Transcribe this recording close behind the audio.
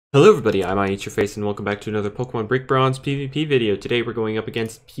Hello everybody, I'm Your Face and welcome back to another Pokemon Brick Bronze PvP video. Today we're going up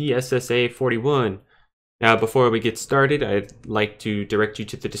against PSSA 41. Now before we get started, I'd like to direct you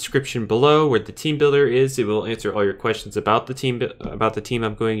to the description below where the team builder is. It will answer all your questions about the team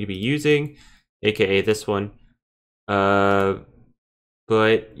I'm going to be using, aka this one. But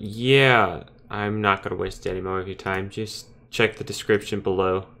yeah, I'm not going to waste any more of your time. Just check the description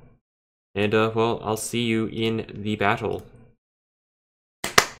below. And well, I'll see you in the battle.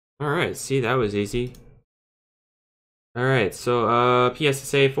 Alright, see, that was easy. Alright, so,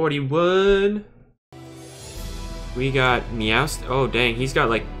 PSSA 41. We got Meowst. Oh, dang, he's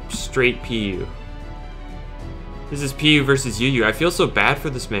got, like, straight PU. This is PU versus UU. I feel so bad for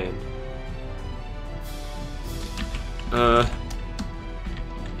this man.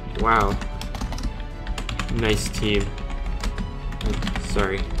 Wow. Nice team.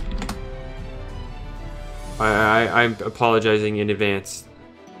 Sorry. I'm apologizing in advance.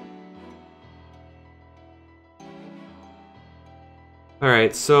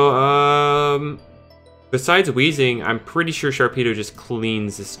 Alright, so, besides Wheezing, I'm pretty sure Sharpedo just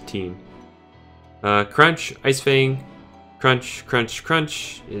cleans this team. Crunch, Ice Fang, Crunch, Crunch,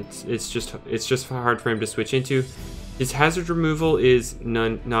 Crunch. It's just hard for him to switch into. His hazard removal is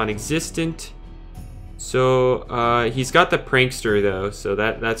non-existent. So, he's got the Prankster though, so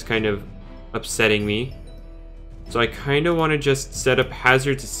that's kind of upsetting me. So I kind of want to just set up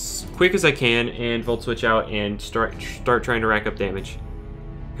hazards as quick as I can and Volt Switch out and start trying to rack up damage.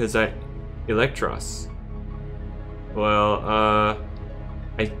 Because Electros. Well,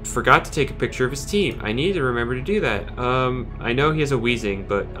 I forgot to take a picture of his team. I need to remember to do that. I know he has a Wheezing,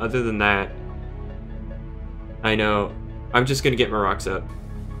 but other than that, I know I'm just gonna get my rocks up.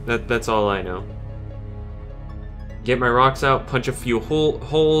 That's all I know. Get my rocks out, punch a few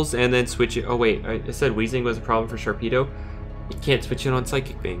holes, and then switch it. Oh wait, I said Wheezing was a problem for Sharpedo. You can't switch it on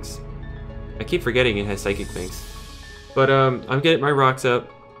Psychic Things. I keep forgetting it has Psychic Things. But I'm getting my rocks up.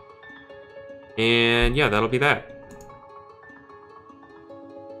 And yeah, that'll be that.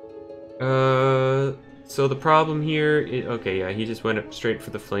 So the problem here is, okay, yeah, he just went up straight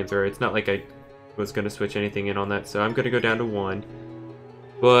for the flamethrower. It's not like I was gonna switch anything in on that, so I'm gonna go down to 1.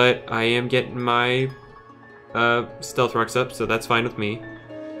 But I am getting my stealth rocks up, so that's fine with me.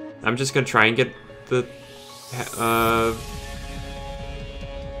 I'm just gonna try and get the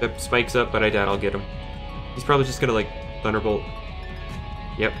spikes up, but I doubt I'll get him. He's probably just gonna like Thunderbolt.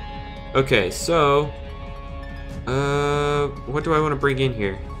 Yep. Okay, so what do I want to bring in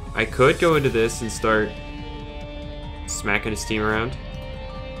here? I could go into this and start smacking his team around,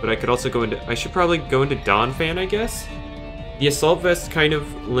 but I could also go into, I should probably go into Donphan, I guess. The Assault Vest kind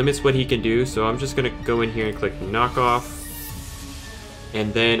of limits what he can do, so I'm just gonna go in here and click Knock Off,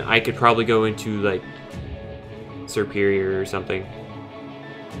 and then I could probably go into like Superior or something.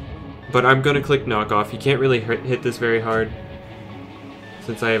 But I'm gonna click Knock Off. He can't really hit this very hard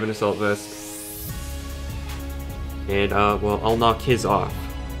since I have an Assault Vest. And, well, I'll knock his off.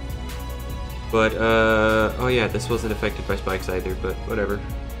 But, oh yeah, this wasn't affected by spikes either, but whatever.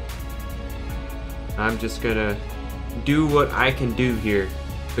 I'm just gonna do what I can do here.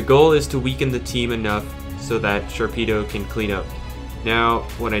 The goal is to weaken the team enough so that Sharpedo can clean up. Now,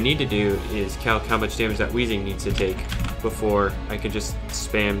 what I need to do is calc how much damage that Wheezing needs to take before I can just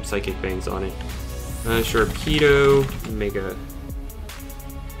spam Psychic Bangs on it. Sharpedo, Mega.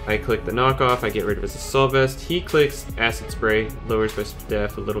 I click the knockoff, I get rid of his Assault Vest. He clicks Acid Spray, lowers my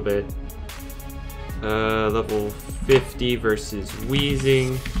def a little bit. Level 50 versus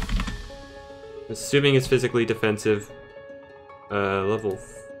Wheezing. Assuming it's physically defensive. Level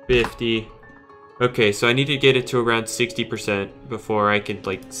 50. Okay, so I need to get it to around 60% before I can,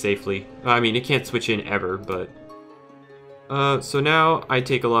 like, safely... I mean, it can't switch in ever, but... so now I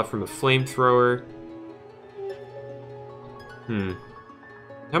take a lot from a Flamethrower.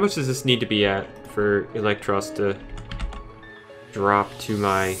 How much does this need to be at for Electros to drop to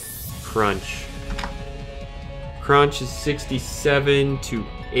my Crunch? Crunch is 67 to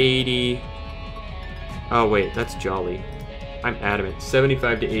 80. Oh wait, that's Jolly. I'm adamant.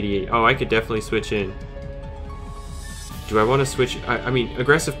 75 to 88. Oh, I could definitely switch in. Do I want to switch? I mean,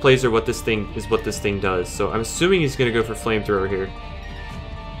 aggressive plays are what this thing does. So I'm assuming he's gonna go for Flamethrower here.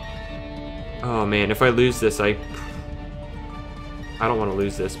 Oh man, if I lose this, I don't want to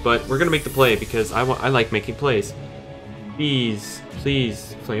lose this, but we're gonna make the play because I like making plays. Please,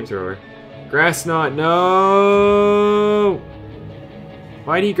 please, Flamethrower. Grass Knot, no!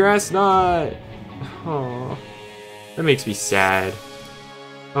 Mighty Grass Knot! Oh, that makes me sad.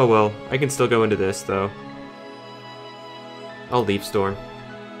 Oh well, I can still go into this though. I'll Leaf Storm.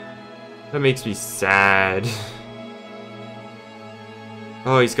 That makes me sad.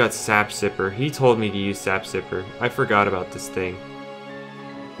 Oh, he's got Sap Sipper. He told me to use Sap Sipper. I forgot about this thing.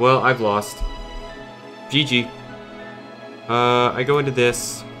 Well, I've lost. GG. I go into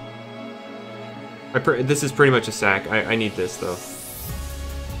this. This is pretty much a sack. I need this, though.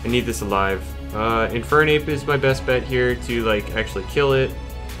 I need this alive. Infernape is my best bet here to, like, actually kill it.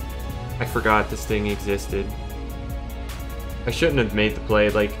 I forgot this thing existed. I shouldn't have made the play.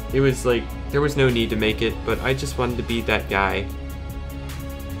 Like, it was, like, there was no need to make it, but I just wanted to be that guy.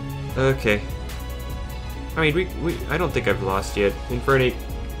 Okay. I mean, I don't think I've lost yet. Infernape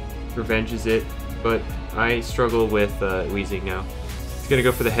revenges it, but I struggle with Weezing now. He's gonna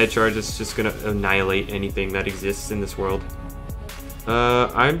go for the head charge. It's just gonna annihilate anything that exists in this world.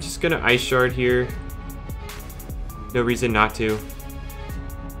 I'm just gonna Ice Shard here. No reason not to.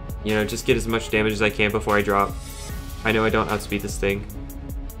 You know, just get as much damage as I can before I drop. I know I don't outspeed this thing.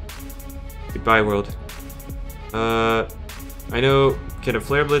 Goodbye, world. I know... Can a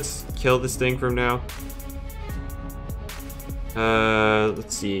Flare Blitz kill this thing from now?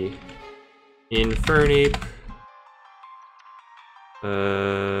 Let's see. Infernape.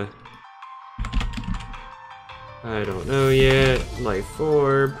 I don't know yet. Life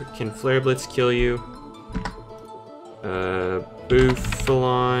Orb. Can Flare Blitz kill you?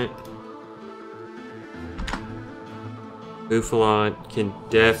 Bouffalant. Bouffalant can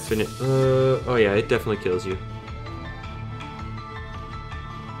definitely... oh yeah, it definitely kills you.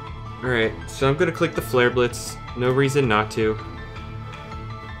 Alright, so I'm gonna click the Flare Blitz. No reason not to.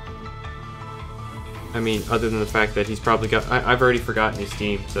 I mean, other than the fact that he's probably got... I've already forgotten his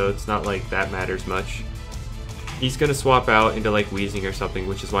team, so it's not like that matters much. He's gonna swap out into like Weezing or something,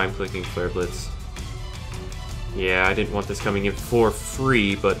 which is why I'm clicking Flare Blitz. Yeah, I didn't want this coming in for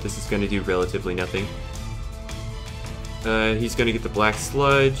free, but this is gonna do relatively nothing. He's gonna get the Black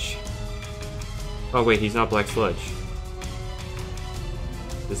Sludge. Oh wait, he's not Black Sludge.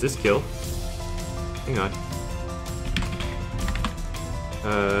 Does this kill? Hang on.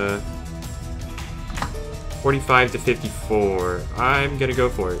 45 to 54. I'm gonna go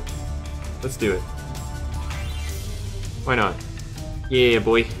for it. Let's do it. Why not? Yeah,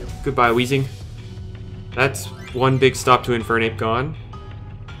 boy. Goodbye, Weezing. That's one big stop to Infernape gone.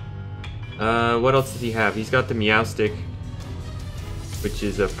 What else does he have? He's got the Meowstic, which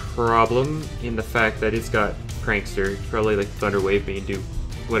is a problem in the fact that it's got Prankster. It's probably like Thunder Wave me and do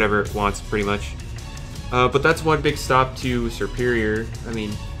whatever it wants, pretty much. But that's one big stop to Superior. I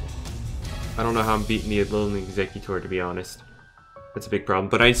mean, I don't know how I'm beating the Lonely Executor, to be honest. That's a big problem.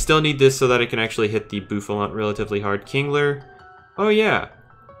 But I still need this so that I can actually hit the Bouffalant relatively hard. Kingler. Oh yeah,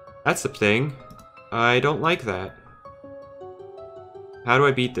 that's the thing. I don't like that. How do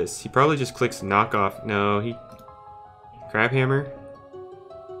I beat this? He probably just clicks knockoff. No, he... Crabhammer?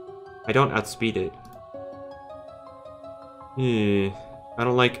 I don't outspeed it. I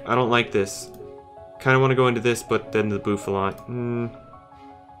don't like this. Kinda wanna go into this, but then the Bouffalant.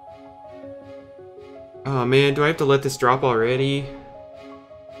 Oh man, do I have to let this drop already?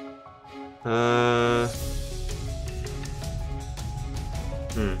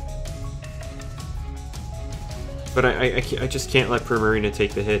 But I just can't let Primarina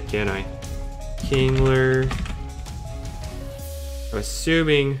take the hit, can I? Kingler. I'm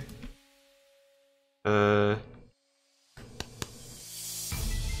assuming...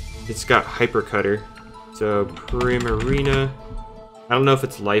 it's got Hyper Cutter. So, Primarina... I don't know if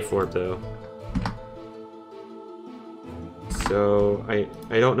it's Life Orb, though. So, I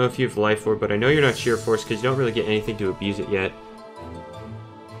don't know if you have Life Orb, but I know you're not Sheer Force because you don't really get anything to abuse it yet.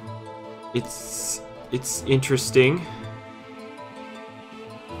 It's interesting.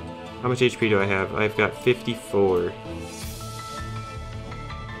 How much HP do I have? I've got 54.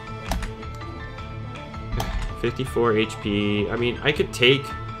 54 HP. I mean, I could take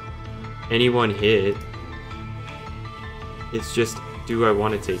any one hit. It's just, do I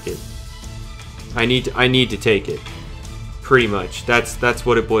want to take it? I need to take it. Pretty much. That's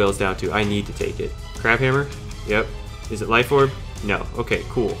what it boils down to. I need to take it. Crabhammer? Yep. Is it Life Orb? No. Okay,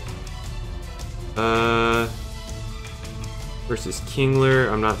 cool. Versus Kingler.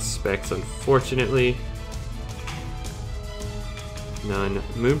 I'm not Specs, unfortunately. None.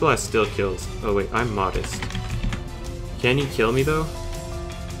 Moonblast still kills. Oh wait, I'm Modest. Can he kill me though?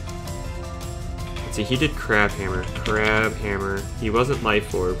 Let's see, he did Crabhammer. Crabhammer. He wasn't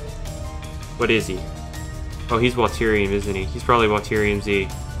Life Orb. What is he? Oh, he's Walterium, isn't he? He's probably Walterium Z.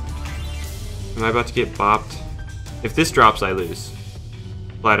 Am I about to get bopped? If this drops, I lose.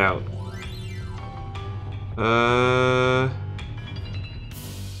 Flat out.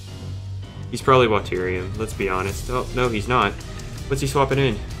 He's probably Walterium, let's be honest. Oh, no, he's not. What's he swapping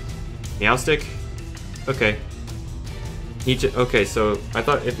in? Meowstic? Okay. Okay, so I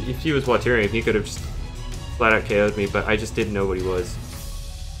thought if he was Watering, he could have just flat out KO'd me, but I just didn't know what he was.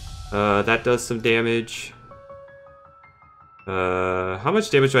 That does some damage. How much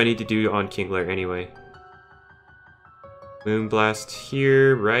damage do I need to do on Kingler anyway? Moonblast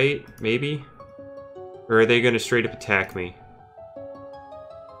here, right? Maybe? Or are they gonna straight up attack me?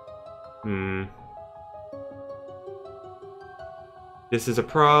 This is a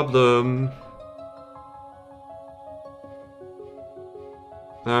problem.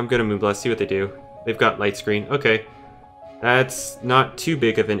 I'm gonna Moonblast, see what they do. They've got Light Screen. Okay. That's not too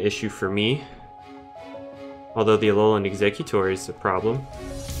big of an issue for me. Although the Alolan Executor is a problem.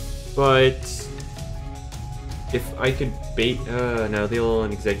 But if I could bait... no, the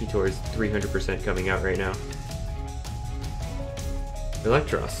Alolan Executor is 300% coming out right now.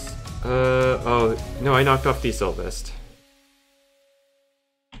 Electros. Oh, no, I knocked off the Assault Vest.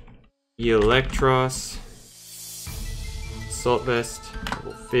 Electros. Assault Vest.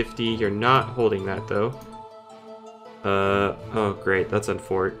 Level 50. You're not holding that, though. Oh, great. That's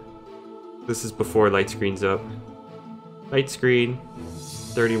unfortunate. This is before Light Screen's up. Light Screen.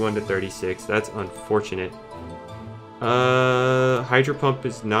 31 to 36. That's unfortunate. Hydro Pump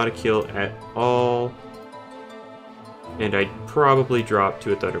is not a kill at all. And I'd probably drop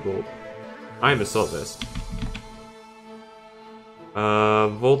to a Thunderbolt. I'm Assault Vest.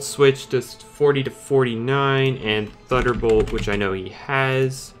 Volt Switch does 40 to 49, and Thunderbolt, which I know he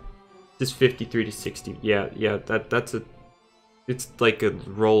has, does 53 to 60. Yeah, that's a... It's like a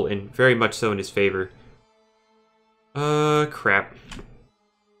roll in, very much so in his favor. Crap.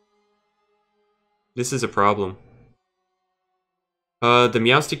 This is a problem. The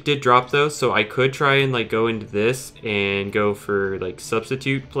Meowstic did drop though, so I could try and like go into this and go for like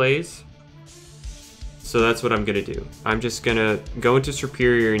substitute plays. So that's what I'm gonna do. I'm just gonna go into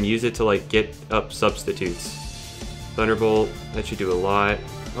Superior and use it to like get up substitutes. Thunderbolt, that should do a lot.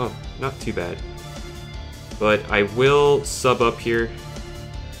 Oh, not too bad. But I will sub up here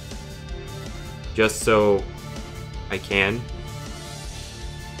just so I can.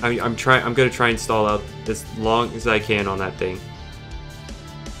 I'm gonna try and stall out as long as I can on that thing.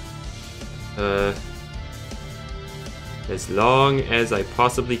 As long as I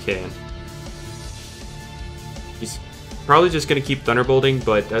possibly can. He's probably just gonna keep Thunderbolting,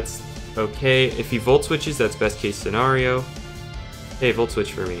 but that's okay. If he Volt Switches, that's best case scenario. Hey, Volt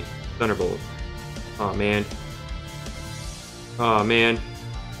Switch for me. Thunderbolt. Aw, man. Aw, man.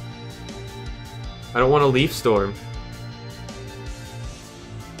 I don't want to Leaf Storm.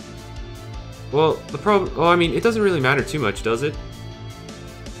 Well, the problem... Oh, I mean, it doesn't really matter too much, does it?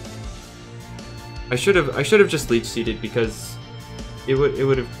 I should have just Leech Seeded because it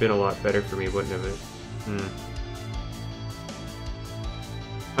would have been a lot better for me, wouldn't it?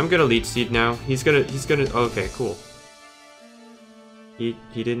 I'm gonna Leech Seed now. He's gonna... Okay, cool. He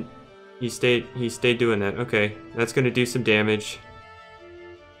didn't... He stayed doing that. Okay, that's gonna do some damage.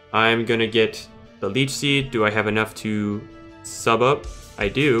 I'm gonna get the Leech Seed. Do I have enough to sub up? I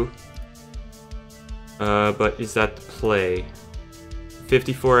do. But is that the play?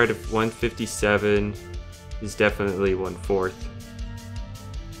 54 out of 157 is definitely 1/4.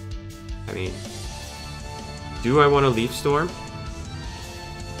 I mean, do I want to Leaf Storm?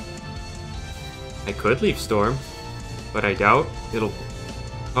 I could Leaf Storm, but I doubt it'll...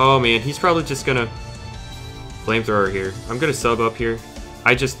 Oh man, he's probably just gonna Flamethrower here. I'm gonna sub up here.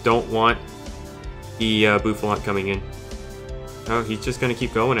 I just don't want the Bouffalant coming in. Oh, he's just gonna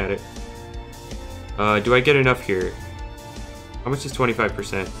keep going at it. Do I get enough here? How much is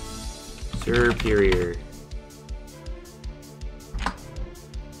 25%? Superior.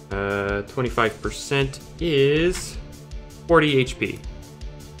 25% is 40 HP.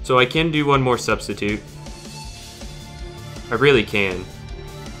 So I can do one more substitute. I really can.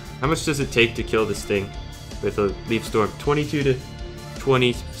 How much does it take to kill this thing with a Leaf Storm? 22 to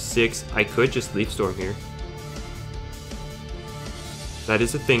 26. I could just Leaf Storm here. That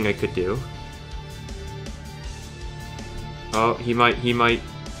is a thing I could do. Oh, he might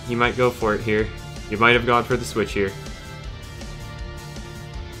go for it here. He might have gone for the switch here.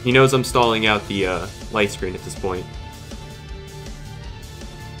 He knows I'm stalling out the Light Screen at this point.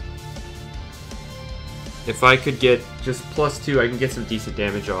 If I could get just +2, I can get some decent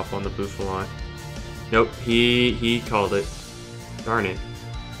damage off on the Bouffalant. Nope, he called it. Darn it.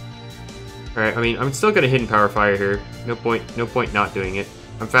 Alright, I mean, I'm still gonna Hidden Power Fire here. No point not doing it.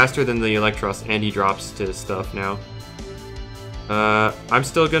 I'm faster than the Electros, and he drops to stuff now. I'm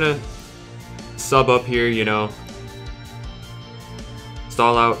still gonna sub up here, you know.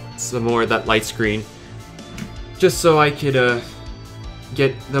 Stall out some more of that Light Screen. Just so I could,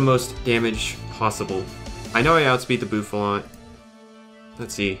 get the most damage possible. I know I outspeed the Bouffalant.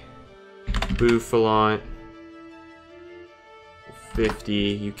 Let's see. Bouffalant. 50.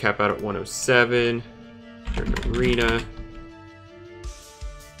 You cap out at 107. Turn Arena.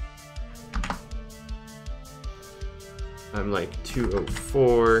 I'm like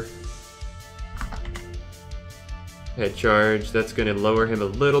 204. Head charge. That's going to lower him a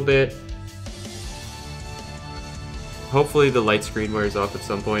little bit. Hopefully the light screen wears off at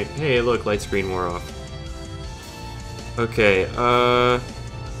some point. Hey, look, light screen wore off. Okay,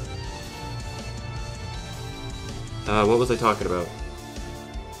 what was I talking about?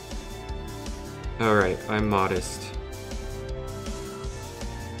 Alright, I'm modest.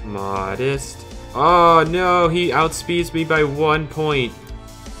 Modest. Oh no, he outspeeds me by 1 point.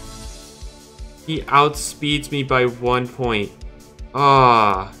 He outspeeds me by 1 point.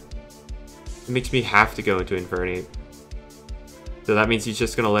 Ah. It makes me have to go into Infernape. So that means he's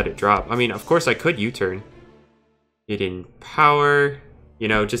just gonna let it drop. I mean, of course I could U-turn. Get in power. You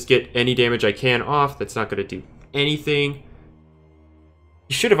know, just get any damage I can off. That's not gonna do anything.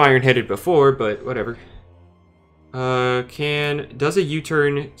 He should have Iron-Headed before, but whatever. Does a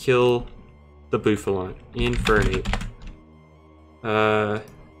U-turn kill the Bouffalant? Infernape. Let's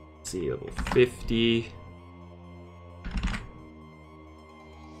see, level 50.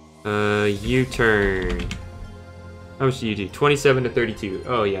 U-turn. How much do you do? 27 to 32.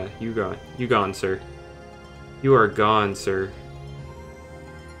 Oh yeah, you gone. You gone, sir. You are gone, sir.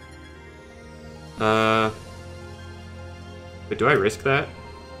 But do I risk that?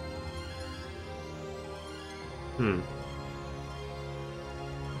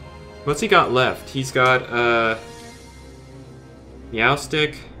 What's he got left? He's got,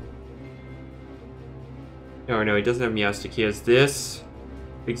 Meowstic. Oh no, he doesn't have Meowstic. He has this.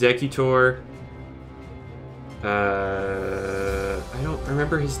 Executor. I don't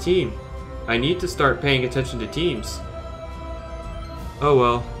remember his team. I need to start paying attention to teams. Oh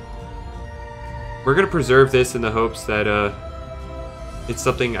well. We're gonna preserve this in the hopes that, it's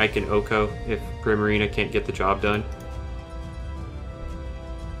something I can OHKO if Primarina can't get the job done.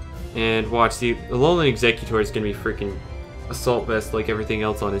 And watch, the Alolan Executor is gonna be freaking Assault Vest like everything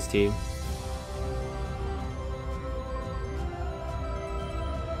else on his team.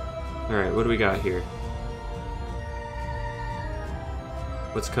 Alright, what do we got here?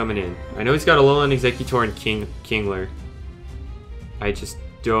 What's coming in? I know he's got Alolan Executor and Kingler. I just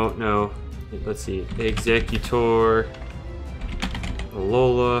don't know. Let's see. Executor.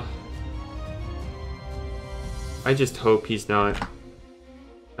 Alola. I just hope he's not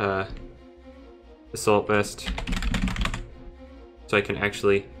Assault Vest. So I can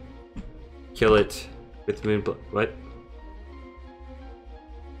actually kill it with what?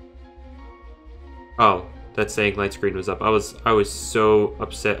 Oh, that's saying light screen was up. I was so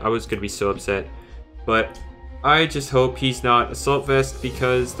upset. I was gonna be so upset. But I just hope he's not Assault Vest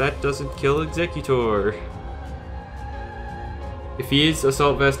because that doesn't kill Executor. If he is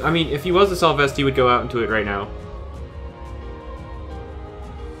Assault Vest, I mean, if he was Assault Vest, he would go out into it right now.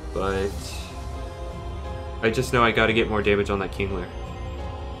 But I just know I gotta get more damage on that Kingler.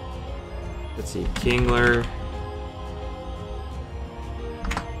 Let's see, Kingler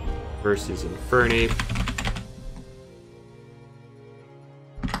versus Infernape.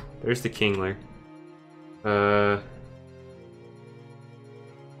 There's the Kingler.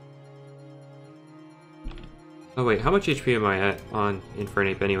 Oh wait, how much HP am I at on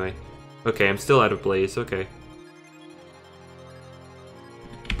Infernape anyway? Okay, I'm still out of Blaze, okay.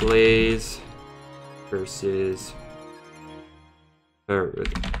 Blaze versus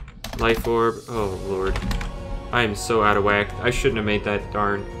Life Orb. Oh lord. I am so out of whack. I shouldn't have made that,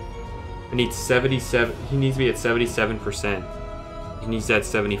 darn. I need 77. He needs me at 77%. He needs at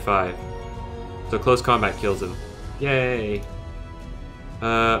 75. So close combat kills him. Yay!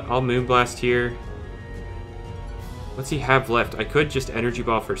 I'll Moonblast here. What's he have left? I could just Energy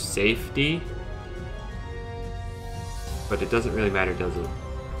Ball for safety. But it doesn't really matter, does it?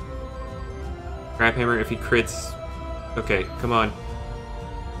 Crab Hammer if he crits. Okay, come on.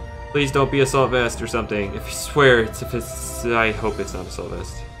 Please don't be Assault Vest or something. If you swear, I hope it's not Assault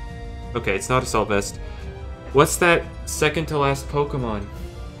Vest. Okay, it's not Assault Vest. What's that second to last Pokemon?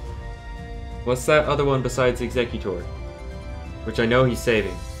 What's that other one besides Executor? Which I know he's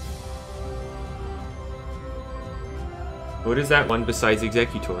saving. What is that one besides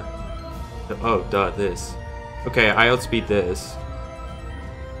Executor? Oh, duh, this. Okay, I outspeed this.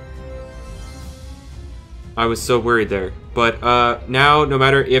 I was so worried there. But now, no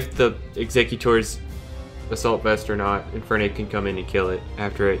matter if the Executor's Assault Vest or not, Infernape can come in and kill it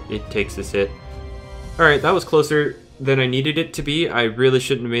after it takes this hit. Alright, that was closer than I needed it to be. I really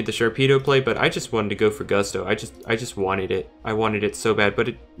shouldn't have made the Sharpedo play, but I just wanted to go for Gusto. I just wanted it. I wanted it so bad,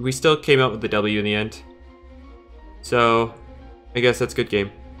 but we still came out with the W in the end. So, I guess that's a good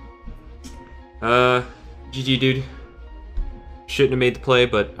game. GG, dude. Shouldn't have made the play,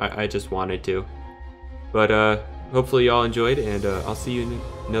 but I just wanted to. But, hopefully y'all enjoyed, and I'll see you in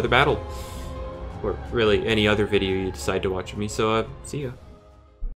another battle. Or really, any other video you decide to watch with me, so see ya.